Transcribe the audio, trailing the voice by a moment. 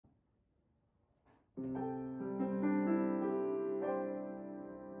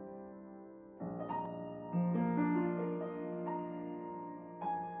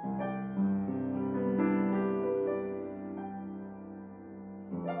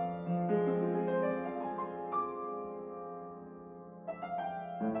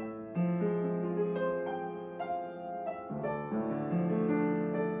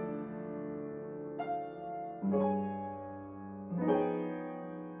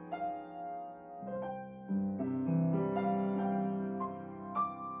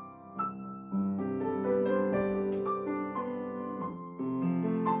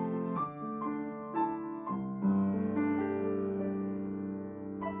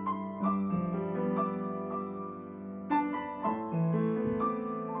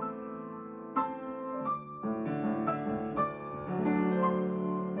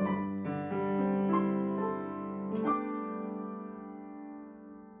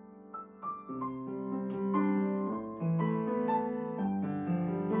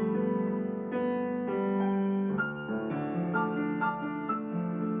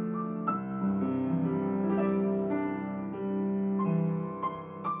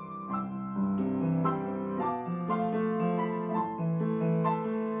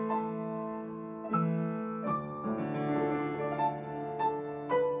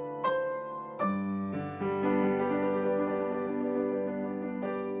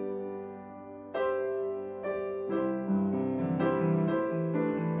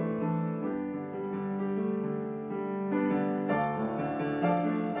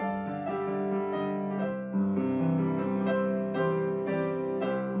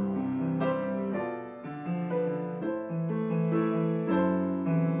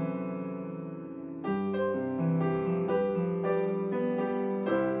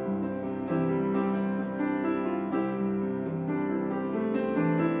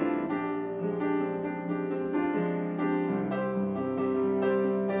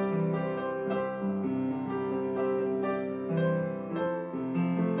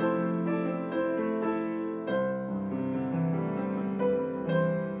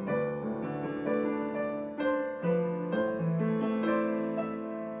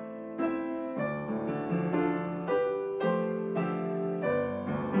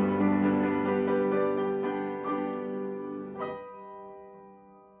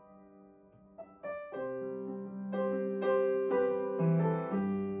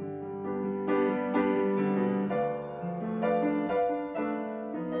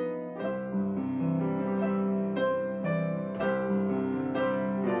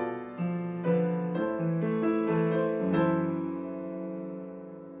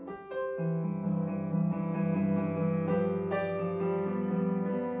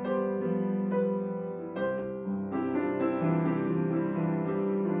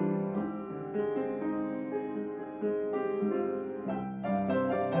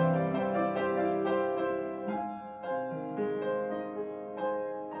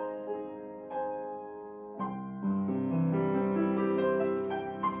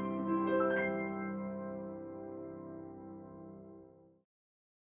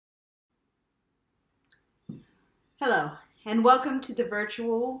Hello, and welcome to the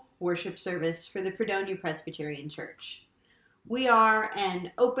virtual worship service for the Fredonia Presbyterian Church. We are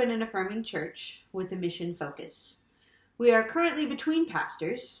an open and affirming church with a mission focus. We are currently between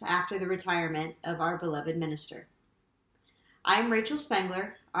pastors after the retirement of our beloved minister. I'm Rachel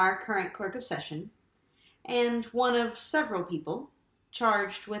Spangler, our current clerk of session, and one of several people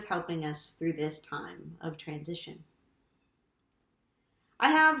charged with helping us through this time of transition. I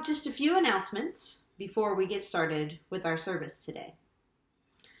have just a few announcements before we get started with our service today.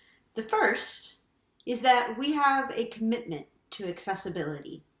 The first is that we have a commitment to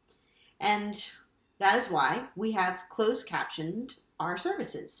accessibility, and that is why we have closed captioned our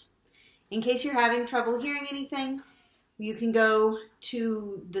services. In case you're having trouble hearing anything, you can go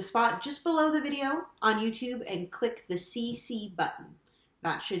to the spot just below the video on YouTube and click the CC button.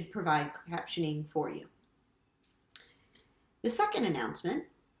 That should provide captioning for you. The second announcement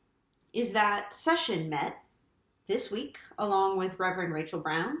is that session met this week along with Reverend Rachel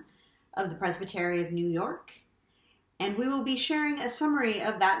Brown of the Presbytery of New York, and we will be sharing a summary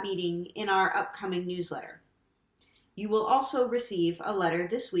of that meeting in our upcoming newsletter. You will also receive a letter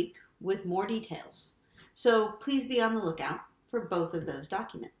this week with more details, so please be on the lookout for both of those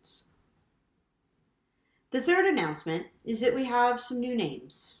documents. The third announcement is that we have some new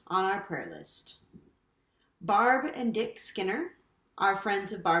names on our prayer list. Barb and Dick Skinner are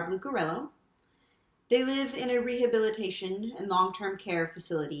friends of Barb Lucarello. They live in a rehabilitation and long-term care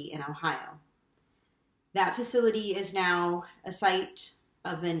facility in Ohio. That facility is now a site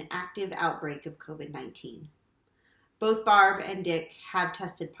of an active outbreak of COVID-19. Both Barb and Dick have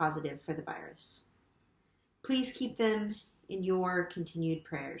tested positive for the virus. Please keep them in your continued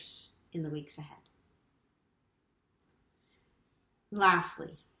prayers in the weeks ahead.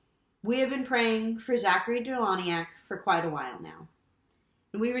 Lastly, we have been praying for Zachary Deloniak for quite a while now,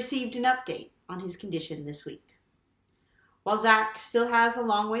 and we received an update on his condition this week. While Zach still has a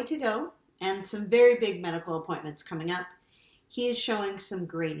long way to go and some very big medical appointments coming up, he is showing some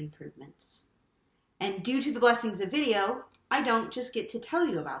great improvements. And due to the blessings of video, I don't just get to tell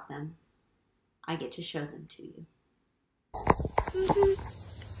you about them, I get to show them to you.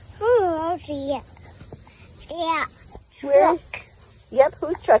 Oh, yeah. Where? Yep,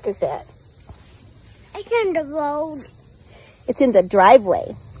 whose truck is that? It's on the road. It's in the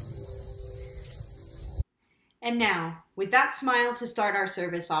driveway. And now, with that smile to start our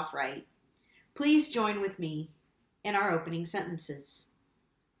service off right, please join with me in our opening sentences.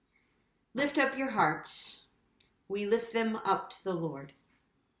 Lift up your hearts. We lift them up to the Lord.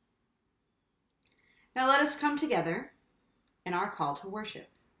 Now let us come together in our call to worship.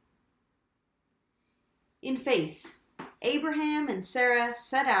 In faith, Abraham and Sarah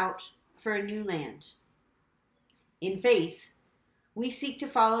set out for a new land. In faith, we seek to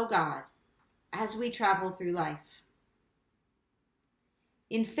follow God as we travel through life.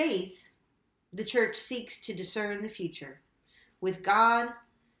 In faith, the church seeks to discern the future with God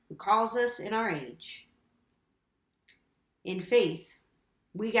who calls us in our age. In faith,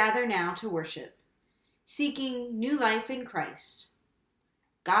 we gather now to worship, seeking new life in Christ.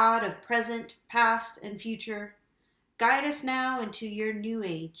 God of present, past, and future, guide us now into your new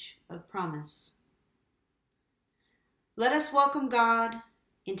age of promise. Let us welcome God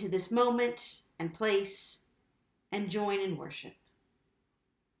into this moment and place and join in worship.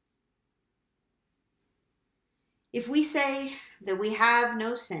 If we say that we have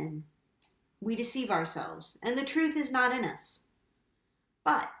no sin, we deceive ourselves, and the truth is not in us.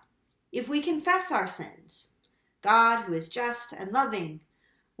 But if we confess our sins, God, who is just and loving,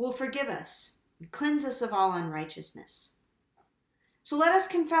 will forgive us and cleanse us of all unrighteousness. So let us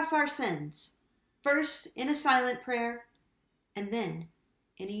confess our sins, first in a silent prayer, and then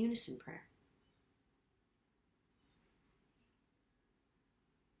in a unison prayer.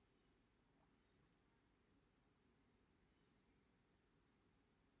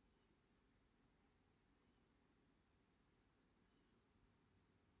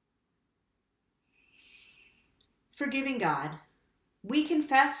 Forgiving God, we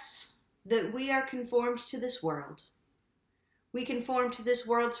confess that we are conformed to this world. We conform to this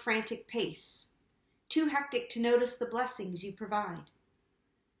world's frantic pace, too hectic to notice the blessings you provide.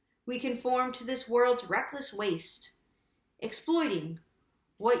 We conform to this world's reckless waste, exploiting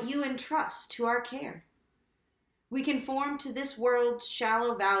what you entrust to our care. We conform to this world's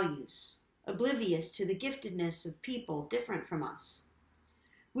shallow values, oblivious to the giftedness of people different from us.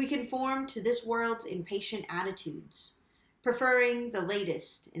 We conform to this world's impatient attitudes, preferring the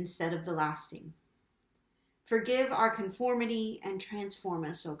latest instead of the lasting. Forgive our conformity and transform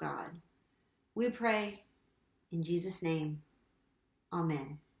us, O God. We pray in Jesus' name.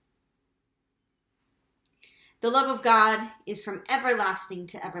 Amen. The love of God is from everlasting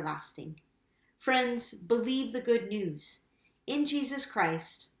to everlasting. Friends, believe the good news. In Jesus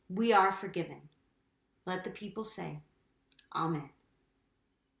Christ, we are forgiven. Let the people say, Amen.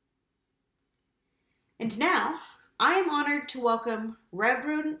 And now, I am honored to welcome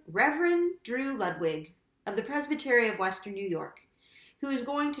Reverend Drew Ludwig of the Presbyterian of Western New York, who is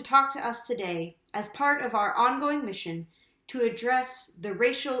going to talk to us today as part of our ongoing mission to address the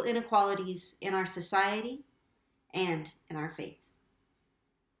racial inequalities in our society and in our faith.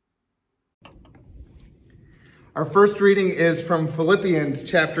 Our first reading is from Philippians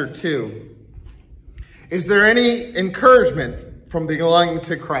chapter 2. Is there any encouragement from belonging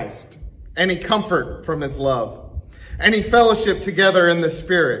to Christ? Any comfort from his love? Any fellowship together in the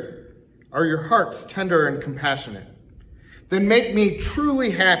Spirit? Are your hearts tender and compassionate? Then make me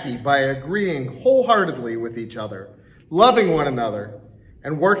truly happy by agreeing wholeheartedly with each other, loving one another,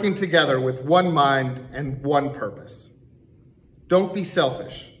 and working together with one mind and one purpose. Don't be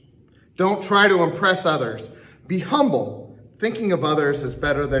selfish. Don't try to impress others. Be humble, thinking of others as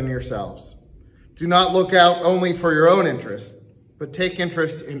better than yourselves. Do not look out only for your own interest, but take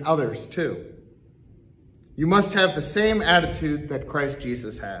interest in others too. You must have the same attitude that Christ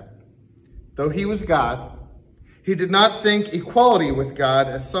Jesus had. Though he was God, he did not think equality with God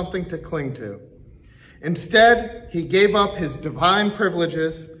as something to cling to. Instead, he gave up his divine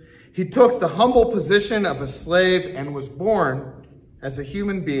privileges. He took the humble position of a slave and was born as a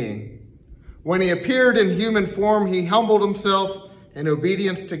human being. When he appeared in human form, he humbled himself in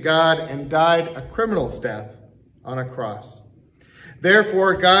obedience to God and died a criminal's death on a cross.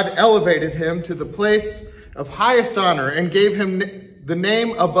 Therefore, God elevated him to the place of highest honor and gave him the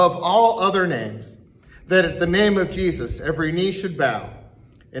name above all other names, that at the name of Jesus every knee should bow,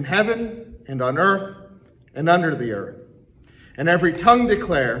 in heaven and on earth and under the earth, and every tongue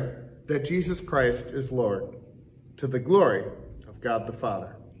declare that Jesus Christ is Lord, to the glory of God the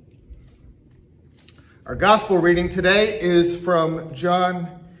Father. Our gospel reading today is from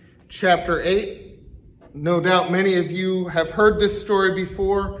John chapter 8. No doubt many of you have heard this story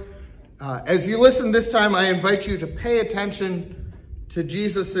before. As you listen this time, I invite you to pay attention to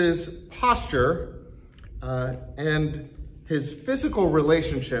Jesus's posture and his physical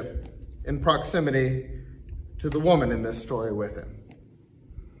relationship in proximity to the woman in this story with him.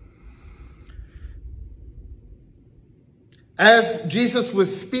 As Jesus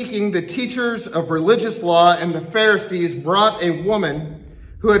was speaking, the teachers of religious law and the Pharisees brought a woman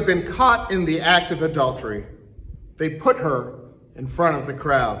who had been caught in the act of adultery. They put her in front of the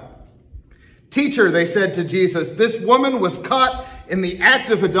crowd. "Teacher," they said to Jesus, "this woman was caught in the act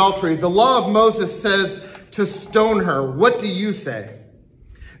of adultery. The law of Moses says to stone her. What do you say?"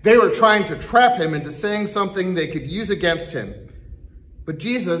 They were trying to trap him into saying something they could use against him. But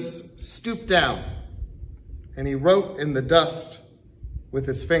Jesus stooped down and he wrote in the dust with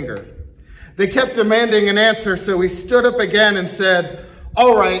his finger. They kept demanding an answer, so he stood up again and said,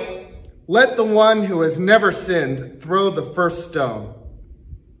 "All right, let the one who has never sinned throw the first stone."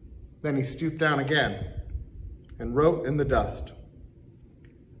 Then he stooped down again and wrote in the dust.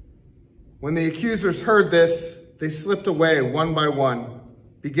 When the accusers heard this, they slipped away one by one,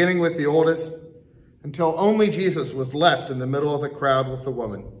 beginning with the oldest, until only Jesus was left in the middle of the crowd with the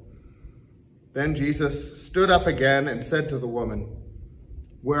woman. Then Jesus stood up again and said to the woman,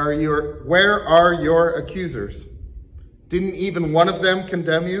 Where are your accusers? Didn't even one of them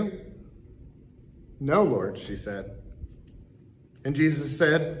condemn you?" "No, Lord," she said. And Jesus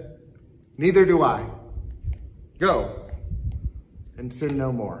said, "Neither do I. Go and sin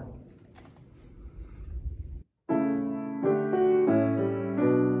no more."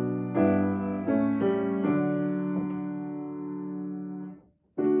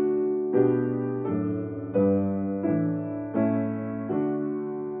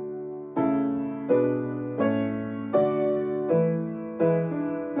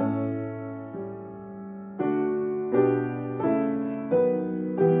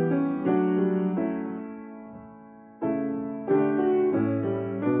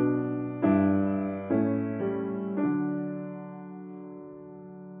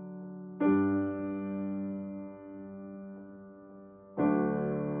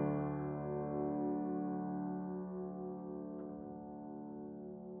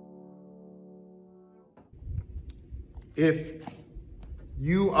 If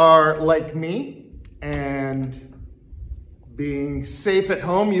you are like me and being safe at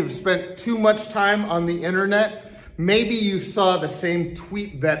home, you've spent too much time on the internet, maybe you saw the same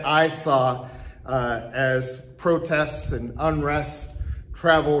tweet that I saw as protests and unrest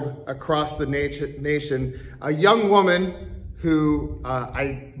traveled across the nation. A young woman who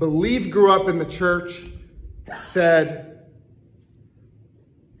I believe grew up in the church said,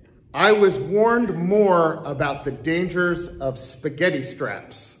 "I was warned more about the dangers of spaghetti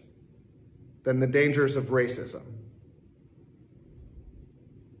straps than the dangers of racism."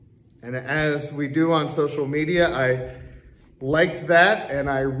 And as we do on social media, I liked that and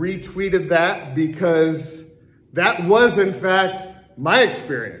I retweeted that because that was, in fact, my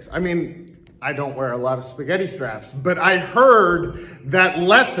experience. I mean, I don't wear a lot of spaghetti straps, but I heard that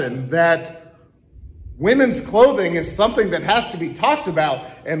lesson that women's clothing is something that has to be talked about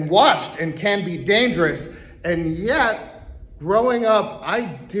and washed and can be dangerous. And yet, growing up, I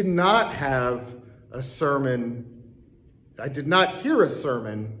did not have a sermon. I did not hear a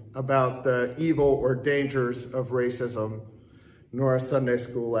sermon about the evil or dangers of racism, nor a Sunday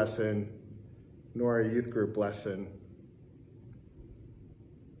school lesson, nor a youth group lesson.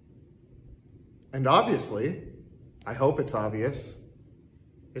 And obviously, I hope it's obvious,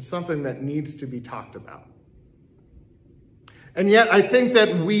 it's something that needs to be talked about. And yet I think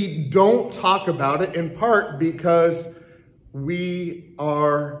that we don't talk about it in part because we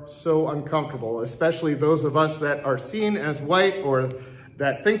are so uncomfortable, especially those of us that are seen as white or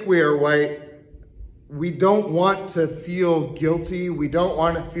that think we are white. We don't want to feel guilty. We don't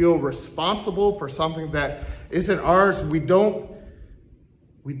want to feel responsible for something that isn't ours. We don't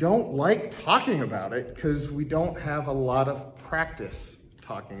like talking about it because we don't have a lot of practice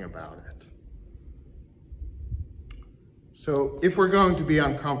talking about it. So if we're going to be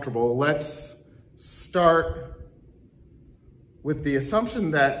uncomfortable, let's start with the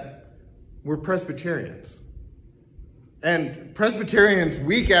assumption that we're Presbyterians. And Presbyterians,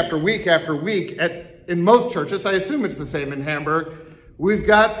 week after week after week, in most churches, I assume it's the same in Hamburg, we've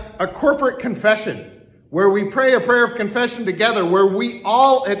got a corporate confession where we pray a prayer of confession together, where we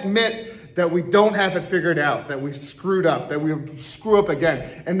all admit that we don't have it figured out, that we've screwed up, that we screw up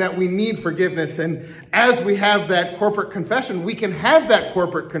again, and that we need forgiveness. And as we have that corporate confession, we can have that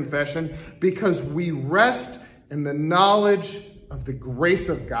corporate confession because we rest in the knowledge of the grace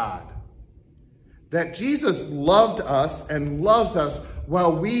of God. That Jesus loved us and loves us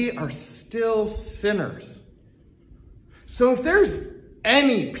while we are still sinners. So if there's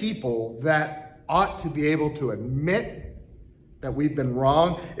any people that ought to be able to admit that we've been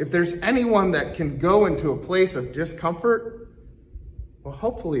wrong, if there's anyone that can go into a place of discomfort, well,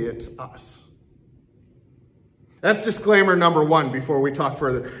 hopefully it's us. That's disclaimer number one before we talk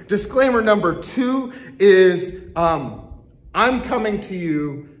further. Disclaimer number two is I'm coming to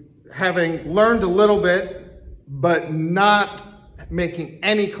you having learned a little bit, but not making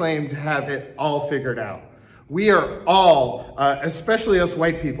any claim to have it all figured out. We are all, especially us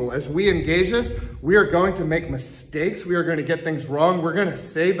white people, as we engage this, we are going to make mistakes. We are going to get things wrong. We're going to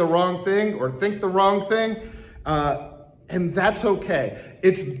say the wrong thing or think the wrong thing, and that's okay.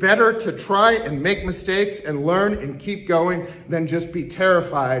 It's better to try and make mistakes and learn and keep going than just be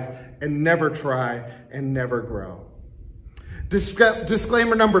terrified and never try and never grow.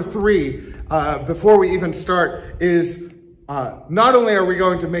 Disclaimer number three, before we even start, is not only are we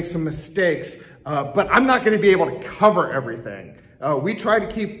going to make some mistakes, but I'm not going to be able to cover everything. We try to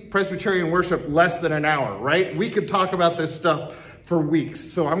keep Presbyterian worship less than an hour, right? We could talk about this stuff for weeks.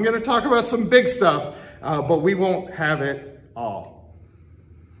 So I'm going to talk about some big stuff, but we won't have it all.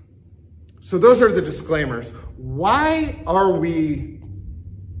 So those are the disclaimers. Why are we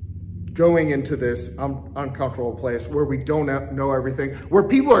going into this uncomfortable place where we don't know everything, where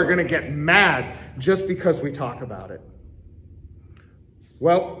people are going to get mad just because we talk about it?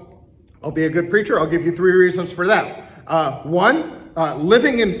 Well, I'll be a good preacher. I'll give you 3 reasons for that. One,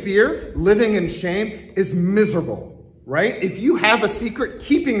 living in fear, living in shame is miserable, right? If you have a secret,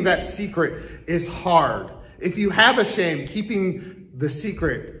 keeping that secret is hard. If you have a shame, keeping the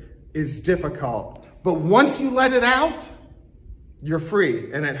secret is difficult. But once you let it out, you're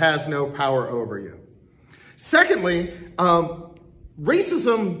free, and it has no power over you. Secondly,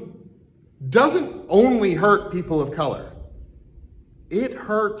 racism doesn't only hurt people of color. It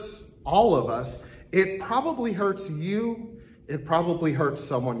hurts all of us. It probably hurts you. It probably hurts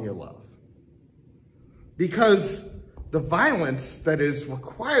someone you love. Because the violence that is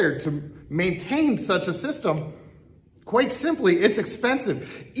required to maintain such a system, quite simply, it's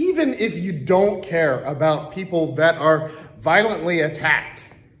expensive. Even if you don't care about people that are violently attacked,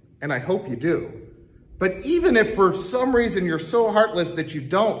 and I hope you do. But even if for some reason you're so heartless that you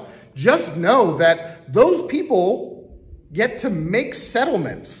don't, just know that those people get to make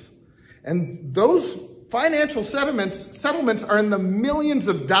settlements. And those financial settlements are in the millions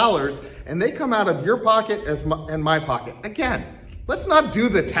of dollars, and they come out of your pocket and my pocket. Again, let's not do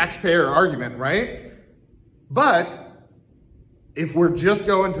the taxpayer argument, right? But if we're just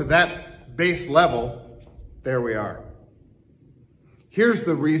going to that base level, there we are. Here's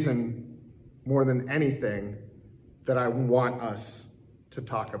the reason, more than anything, that I want us to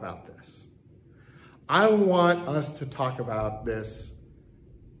talk about this. I want us to talk about this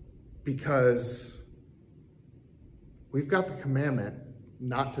because we've got the commandment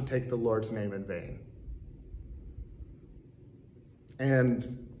not to take the Lord's name in vain.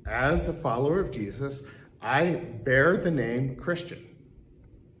 And as a follower of Jesus, I bear the name Christian.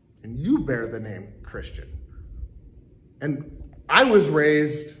 And you bear the name Christian. And I was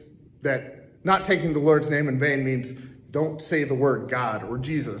raised that not taking the Lord's name in vain means don't say the word God or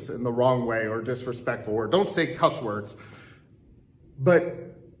Jesus in the wrong way or disrespectful, or don't say cuss words.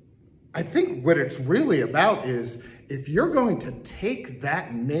 But I think what it's really about is if you're going to take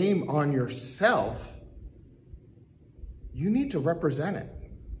that name on yourself, you need to represent it.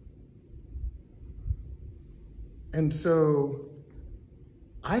 And so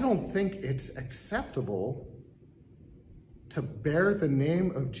I don't think it's acceptable to bear the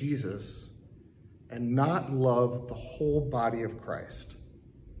name of Jesus and not love the whole body of Christ,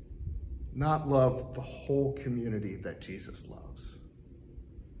 not love the whole community that Jesus loves,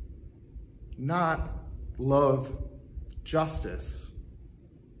 not love justice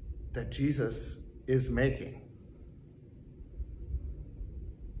that Jesus is making.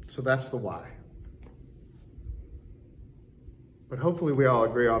 So that's the why. But hopefully we all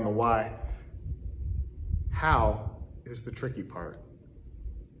agree on the why. How is the tricky part.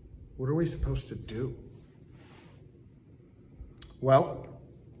 What are we supposed to do? Well,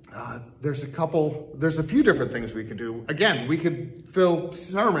 there's a few different things we could do. Again, we could fill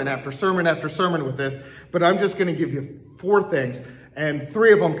sermon after sermon after sermon with this, but I'm just going to give you 4 things, and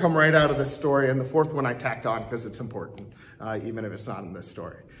 3 of them come right out of this story, and the 4th one I tacked on because it's important, even if it's not in this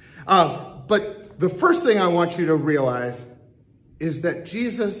story. But the first thing I want you to realize is that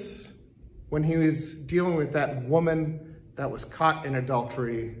Jesus, when he was dealing with that woman that was caught in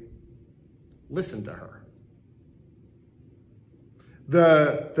adultery, listened to her.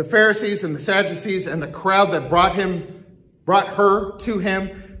 The Pharisees and the Sadducees and the crowd that brought her to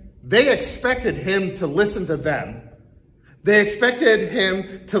him, they expected him to listen to them. They expected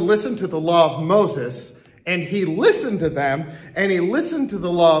him to listen to the law of Moses, and he listened to them, and he listened to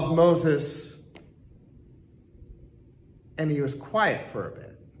the law of Moses, and he was quiet for a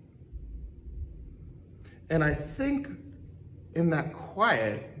bit. And I think in that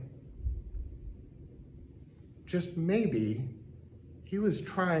quiet, just maybe, he was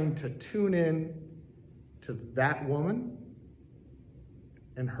trying to tune in to that woman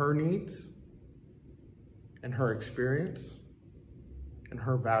and her needs and her experience and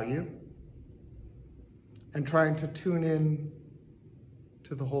her value, and trying to tune in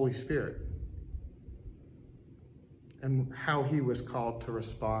to the Holy Spirit and how he was called to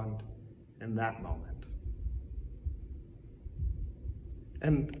respond in that moment.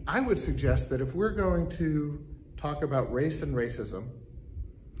 And I would suggest that if we're going to talk about race and racism,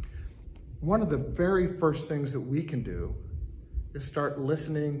 one of the very first things that we can do is start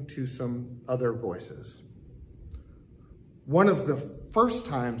listening to some other voices. One of the first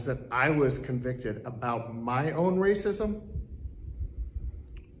times that I was convicted about my own racism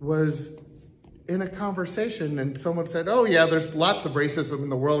was in a conversation, and someone said, "Oh yeah, there's lots of racism in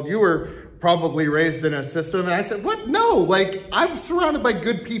the world. You were probably raised in a system." And I said, "What? No, like I'm surrounded by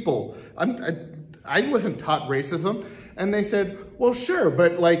good people. I wasn't taught racism." And they said, "Well, sure,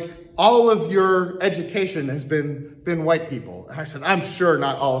 but like all of your education has been white people." And I said, "I'm sure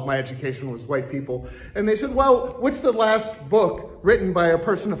not all of my education was white people." And they said, "Well, what's the last book written by a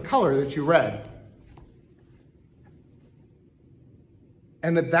person of color that you read?"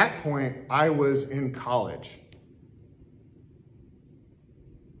 And at that point, I was in college,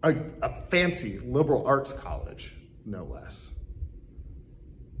 a fancy liberal arts college, no less.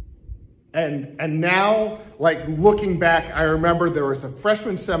 And now, like looking back, I remember there was a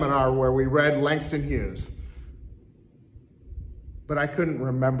freshman seminar where we read Langston Hughes. But I couldn't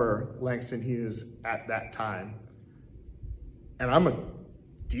remember Langston Hughes at that time. And I'm a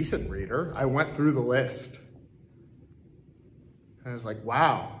decent reader. I went through the list. And I was like,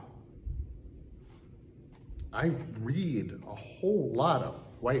 wow. I read a whole lot of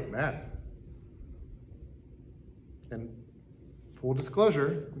white men. And full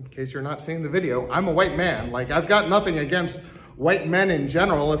disclosure, in case you're not seeing the video, I'm a white man. Like, I've got nothing against white men in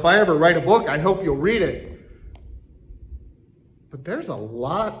general. If I ever write a book, I hope you'll read it. But there's a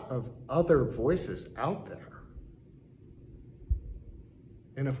lot of other voices out there.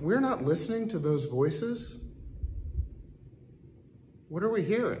 And if we're not listening to those voices, what are we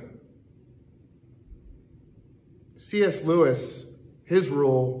hearing? C.S. Lewis, his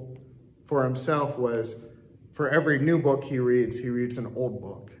rule for himself was, for every new book he reads an old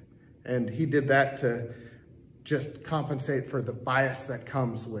book. And he did that to just compensate for the bias that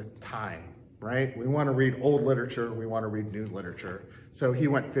comes with time, right? We want to read old literature, we want to read new literature. So he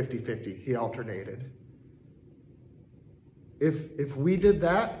went 50-50, he alternated. If we did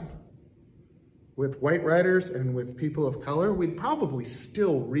that with white writers and with people of color, we'd probably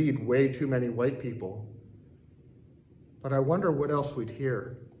still read way too many white people. But I wonder what else we'd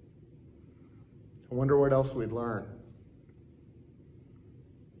hear. I wonder what else we'd learn.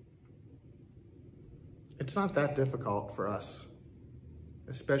 It's not that difficult for us,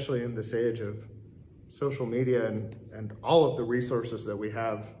 especially in this age of social media and all of the resources that we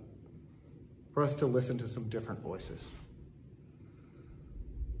have, for us to listen to some different voices.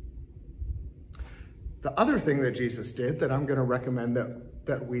 The other thing that Jesus did that I'm going to recommend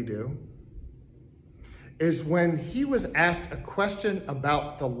that we do is when he was asked a question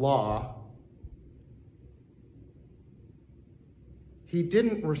about the law, he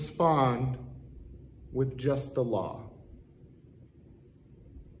didn't respond with just the law.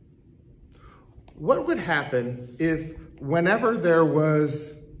 What would happen if whenever there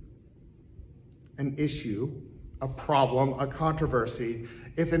was an issue, a problem, a controversy,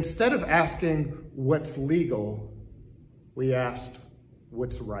 if instead of asking what's legal, we asked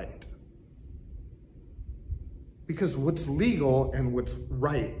what's right? Because what's legal and what's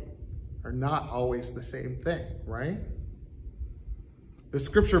right are not always the same thing, right? The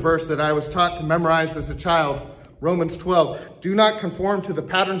scripture verse that I was taught to memorize as a child Romans 12, do not conform to the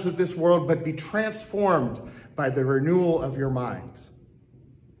patterns of this world, but be transformed by the renewal of your minds.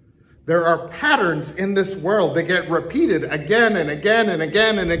 There are patterns in this world that get repeated again and again and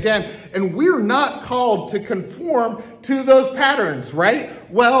again and again, and we're not called to conform to those patterns,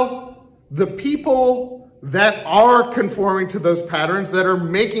 right? Well, the people that are conforming to those patterns, that are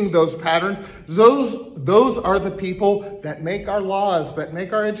making those patterns, those are the people that make our laws, that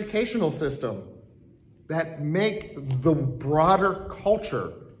make our educational system, that make the broader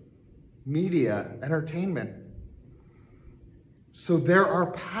culture, media, entertainment. So there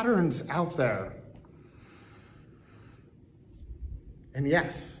are patterns out there. And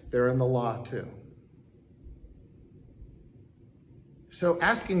yes, they're in the law too. So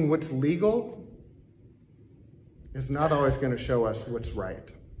asking what's legal is not always going to show us what's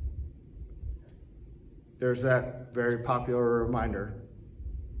right. There's that very popular reminder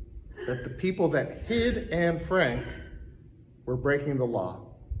that the people that hid Anne Frank were breaking the law.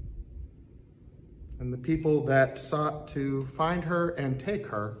 And the people that sought to find her and take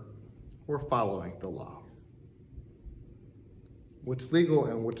her were following the law. What's legal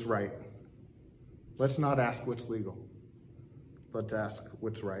and what's right? Let's not ask what's legal. Let's ask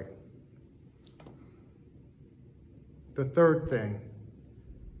what's right. The third thing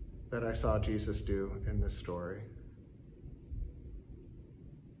that I saw Jesus do in this story.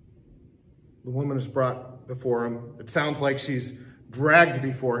 The woman is brought before him. It sounds like she's dragged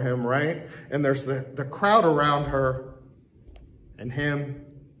before him, right? And there's the crowd around her and him.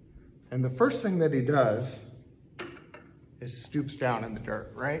 And the first thing that he does is stoops down in the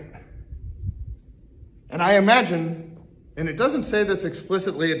dirt, right? And I imagine, and it doesn't say this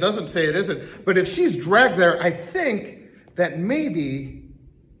explicitly, it doesn't say it isn't, but if she's dragged there, I think that maybe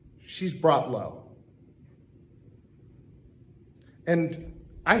she's brought low. And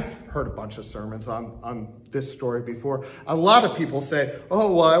I've heard a bunch of sermons on this story before. A lot of people say,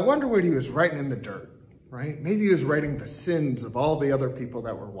 oh, well, I wonder what he was writing in the dirt, right? Maybe he was writing the sins of all the other people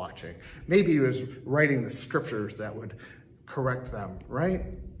that were watching. Maybe he was writing the scriptures that would correct them, right?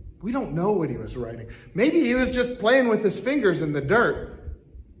 We don't know what he was writing. Maybe he was just playing with his fingers in the dirt,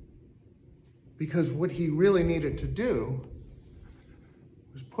 because what he really needed to do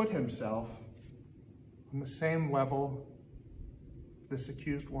was put himself on the same level of this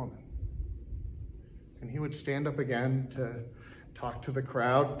accused woman. And he would stand up again to talk to the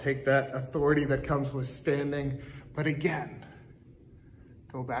crowd, take that authority that comes with standing, but again,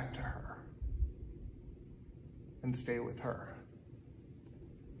 go back to her and stay with her.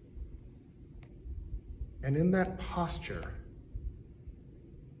 And in that posture,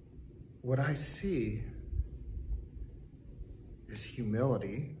 what I see is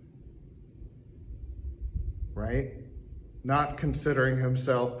humility, right? Not considering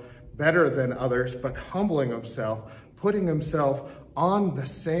himself better than others, but humbling himself, putting himself on the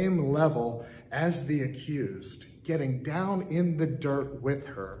same level as the accused, getting down in the dirt with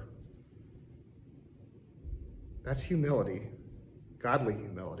her. That's humility, godly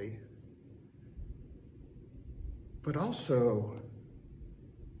humility. But also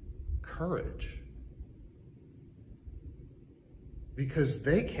courage. Because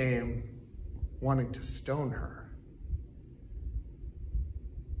they came wanting to stone her.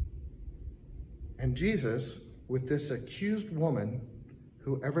 And Jesus, with this accused woman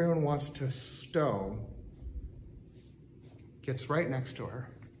who everyone wants to stone, gets right next to her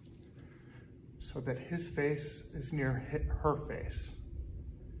so that his face is near her face.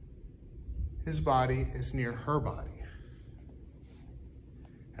 His body is near her body.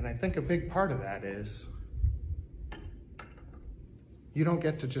 And I think a big part of that is you don't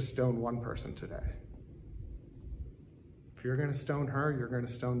get to just stone one person today. If you're going to stone her, you're going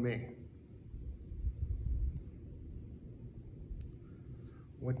to stone me.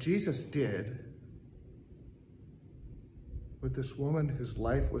 What Jesus did with this woman whose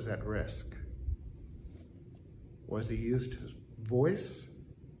life was at risk was he used his voice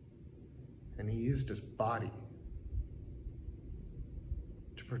and he used his body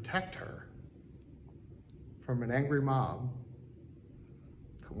to protect her from an angry mob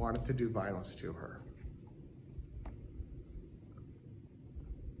that wanted to do violence to her.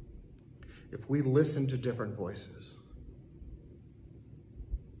 If we listen to different voices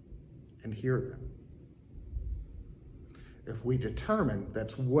and hear them, if we determine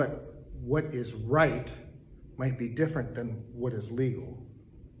that's what is right might be different than what is legal,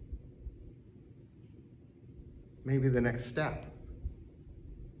 maybe the next step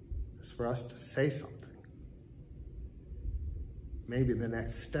is for us to say something. Maybe the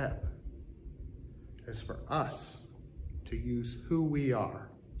next step is for us to use who we are,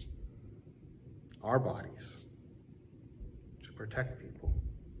 our bodies, protect people.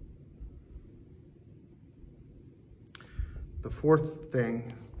 The fourth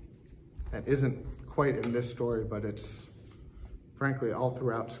thing that isn't quite in this story, but it's frankly all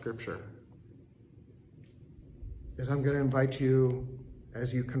throughout Scripture, is I'm going to invite you,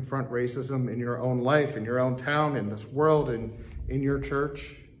 as you confront racism in your own life, in your own town, in this world, and in your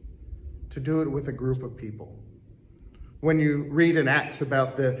church, to do it with a group of people. When you read in Acts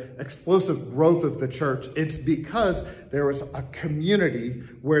about the explosive growth of the church, it's because there was a community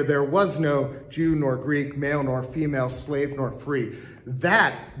where there was no Jew nor Greek, male nor female, slave nor free.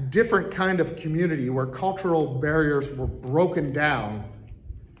 That different kind of community where cultural barriers were broken down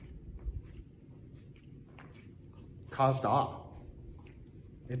caused awe.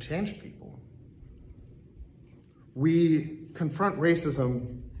 It changed people. We confront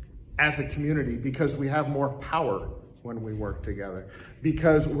racism as a community because we have more power when we work together,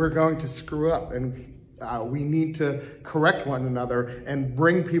 because we're going to screw up and we need to correct one another and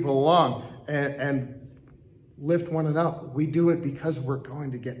bring people along and lift one another up. We do it because we're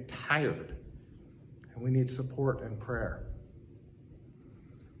going to get tired and we need support and prayer.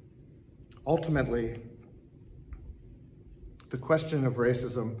 Ultimately, the question of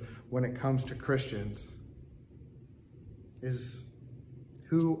racism when it comes to Christians is,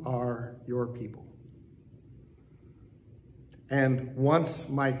 who are your people? And once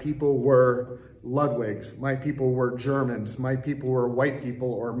my people were Ludwigs, my people were Germans, my people were white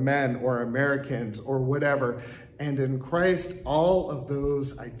people or men or Americans or whatever. And in Christ, all of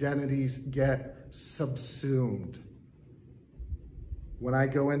those identities get subsumed. When I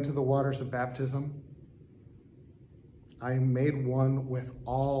go into the waters of baptism, I am made one with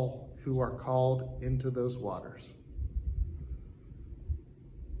all who are called into those waters.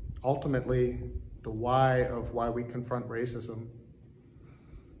 Ultimately, the why of why we confront racism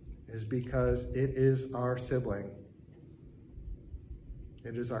is because it is our sibling,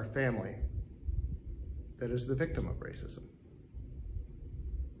 it is our family that is the victim of racism.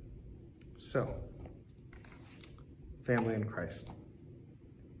 So, family in Christ,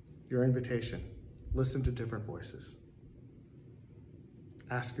 your invitation, listen to different voices.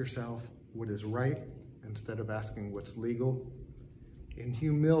 Ask yourself what is right instead of asking what's legal. In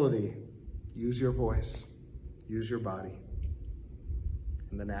humility, use your voice, use your body,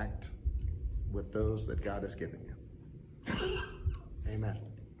 and then act with those that God has given you. Amen.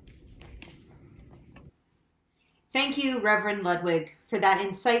 Thank you, Reverend Ludwig, for that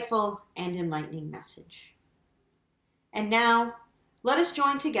insightful and enlightening message. And now, let us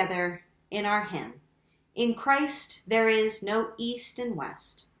join together in our hymn, "In Christ There Is No East and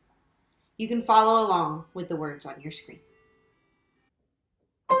West." You can follow along with the words on your screen.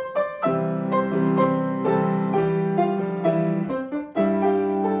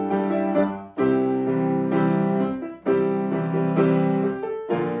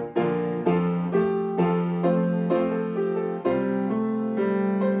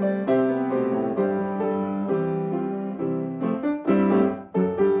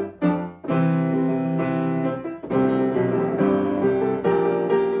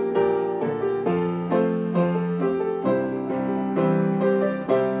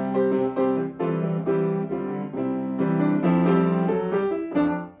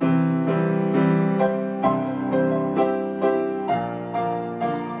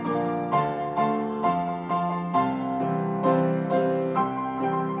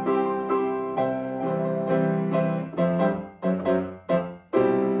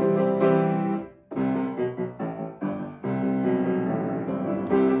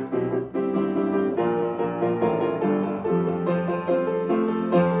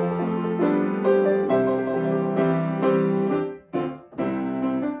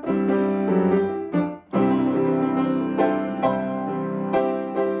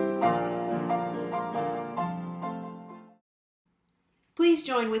 Please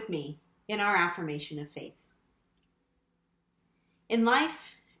join with me in our affirmation of faith. In life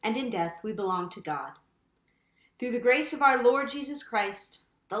and in death, we belong to God. Through the grace of our Lord Jesus Christ,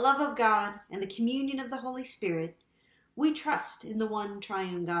 the love of God, and the communion of the Holy Spirit, we trust in the one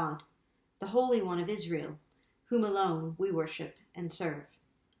triune God, the Holy One of Israel, whom alone we worship and serve.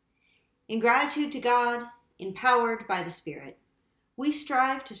 In gratitude to God, empowered by the Spirit, we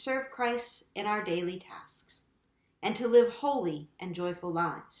strive to serve Christ in our daily tasks, and to live holy and joyful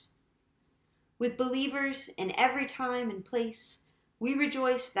lives. With believers in every time and place, we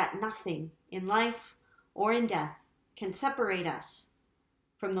rejoice that nothing in life or in death can separate us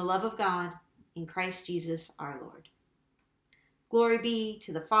from the love of God in Christ Jesus our Lord. Glory be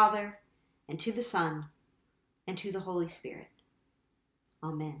to the Father, and to the Son, and to the Holy Spirit.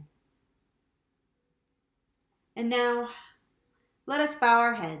 Amen. And now, Let us bow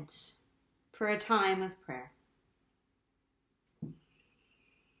our heads for a time of prayer.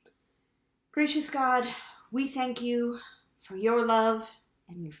 Gracious God, we thank you for your love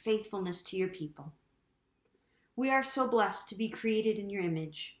and your faithfulness to your people. We are so blessed to be created in your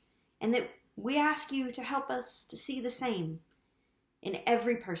image, and that we ask you to help us to see the same in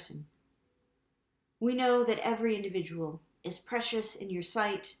every person. We know that every individual is precious in your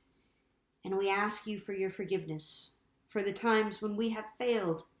sight, and we ask you for your forgiveness for the times when we have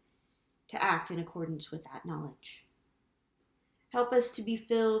failed to act in accordance with that knowledge. Help us to be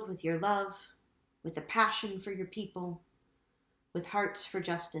filled with your love, with a passion for your people, with hearts for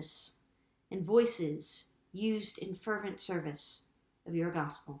justice, and voices used in fervent service of your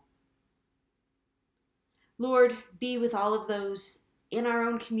gospel. Lord, be with all of those in our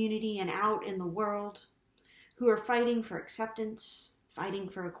own community and out in the world who are fighting for acceptance, fighting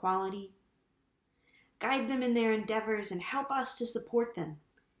for equality. Guide them in their endeavors and help us to support them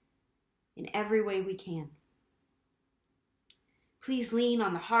in every way we can. Please lean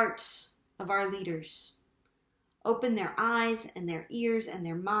on the hearts of our leaders. Open their eyes and their ears and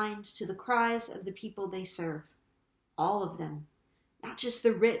their minds to the cries of the people they serve. All of them, not just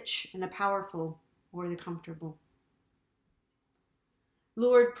the rich and the powerful or the comfortable.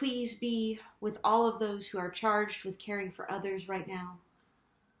 Lord, please be with all of those who are charged with caring for others right now.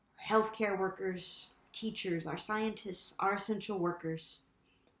 Our healthcare workers, teachers, our scientists, our essential workers.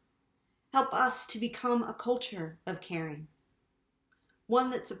 Help us to become a culture of caring,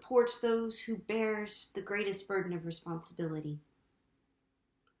 one that supports those who bears the greatest burden of responsibility.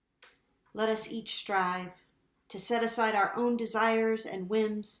 Let us each strive to set aside our own desires and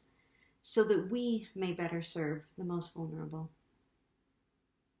whims so that we may better serve the most vulnerable.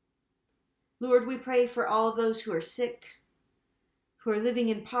 Lord, we pray for all of those who are sick, who are living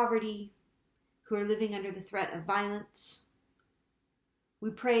in poverty, who are living under the threat of violence.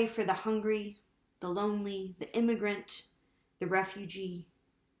 We pray for the hungry, the lonely, the immigrant, the refugee,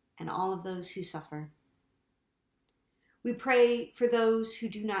 and all of those who suffer. We pray for those who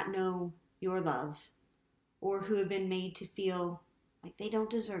do not know your love or who have been made to feel like they don't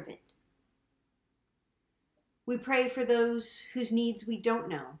deserve it. We pray for those whose needs we don't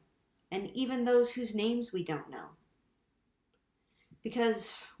know, and even those whose names we don't know,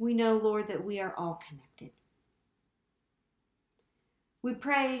 because we know, Lord, that we are all connected. We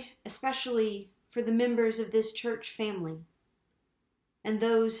pray especially for the members of this church family and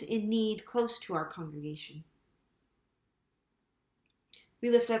those in need close to our congregation.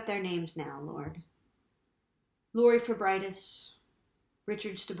 We lift up their names now, Lord. Lori Fabritis,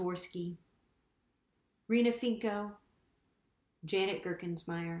 Richard Staborski, Rena Finko, Janet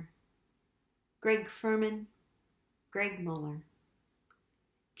Gerkensmeyer, Greg Furman, Greg Muller,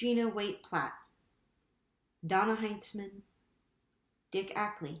 Gina Waite-Platt, Donna Heintzman, Dick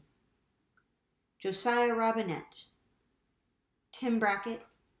Ackley, Josiah Robinette, Tim Brackett,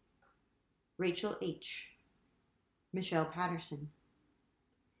 Rachel H., Michelle Patterson,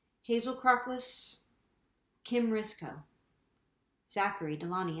 Hazel Crockless, Kim Risco, Zachary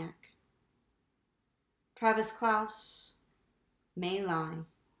Delaniak, Travis Klaus, May Lai,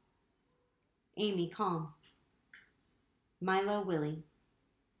 Amy Calm, Milo Willie,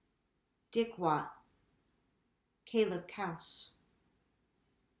 Dick Watt, Caleb Kaus,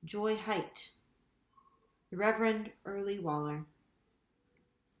 Joy Height, the Reverend Early Waller,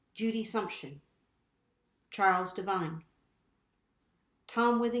 Judy Sumption, Charles Devine,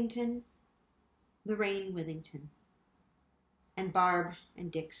 Tom Withington, Lorraine Withington, and Barb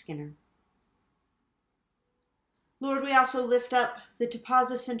and Dick Skinner. Lord, we also lift up the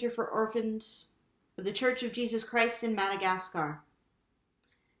Tapaza Center for Orphans of the Church of Jesus Christ in Madagascar,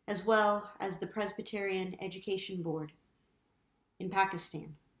 as well as the Presbyterian Education Board in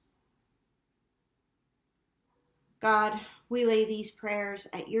Pakistan. God, we lay these prayers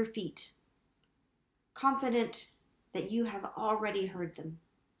at your feet, confident that you have already heard them.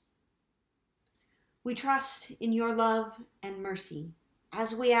 We trust in your love and mercy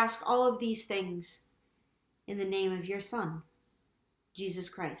as we ask all of these things in the name of your Son, Jesus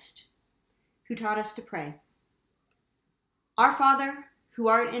Christ, who taught us to pray. Our Father, who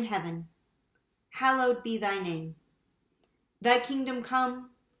art in heaven, hallowed be thy name. Thy kingdom come,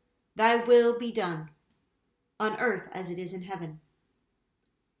 thy will be done, on earth as it is in heaven.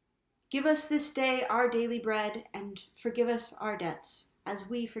 Give us this day our daily bread, and forgive us our debts, as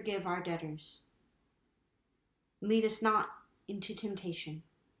we forgive our debtors. Lead us not into temptation,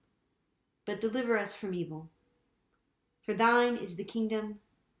 but deliver us from evil. For thine is the kingdom,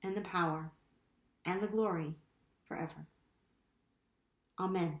 and the power, and the glory, forever.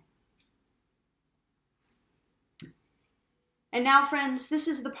 Amen. And now, friends, this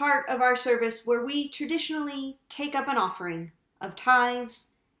is the part of our service where we traditionally take up an offering of tithes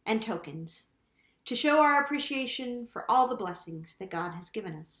and tokens to show our appreciation for all the blessings that God has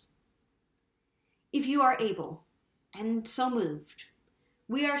given us. If you are able and so moved,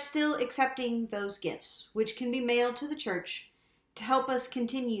 we are still accepting those gifts, which can be mailed to the church to help us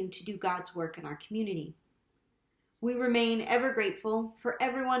continue to do God's work in our community. We remain ever grateful for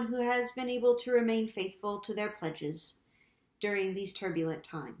everyone who has been able to remain faithful to their pledges during these turbulent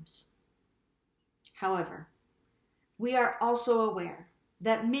times. However, we are also aware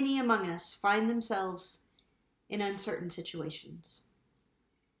that many among us find themselves in uncertain situations.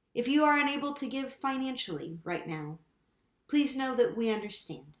 If you are unable to give financially right now, please know that we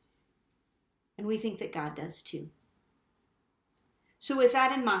understand, and we think that God does too. So with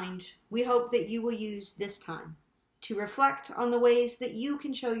that in mind, we hope that you will use this time to reflect on the ways that you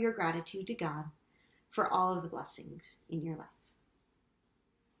can show your gratitude to God for all of the blessings in your life.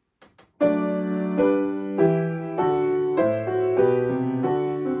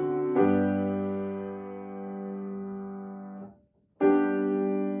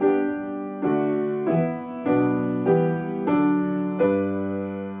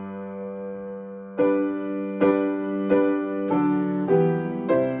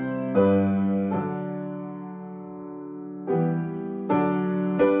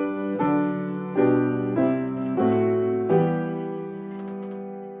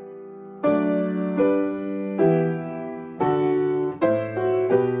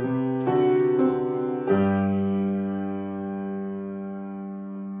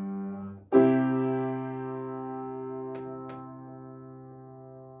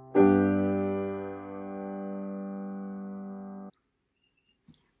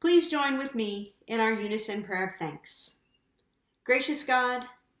 Please join with me in our unison prayer of thanks. Gracious God,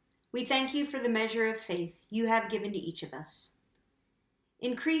 we thank you for the measure of faith you have given to each of us.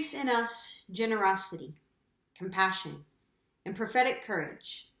 Increase in us generosity, compassion, and prophetic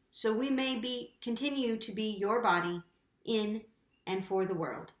courage, so we may continue to be your body in and for the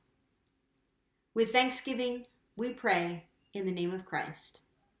world. With thanksgiving, we pray in the name of Christ.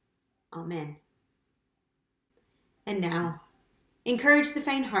 Amen. And now, encourage the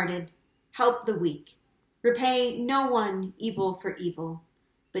faint-hearted, help the weak, repay no one evil for evil,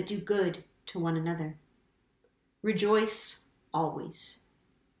 but do good to one another. Rejoice always,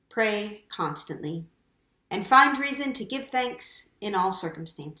 pray constantly, and find reason to give thanks in all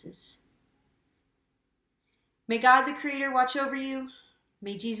circumstances. May God the Creator watch over you.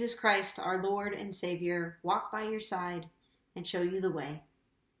 May Jesus Christ, our Lord and Savior, walk by your side and show you the way.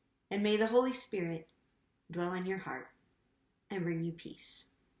 And may the Holy Spirit dwell in your heart and bring you peace.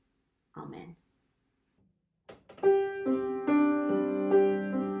 Amen.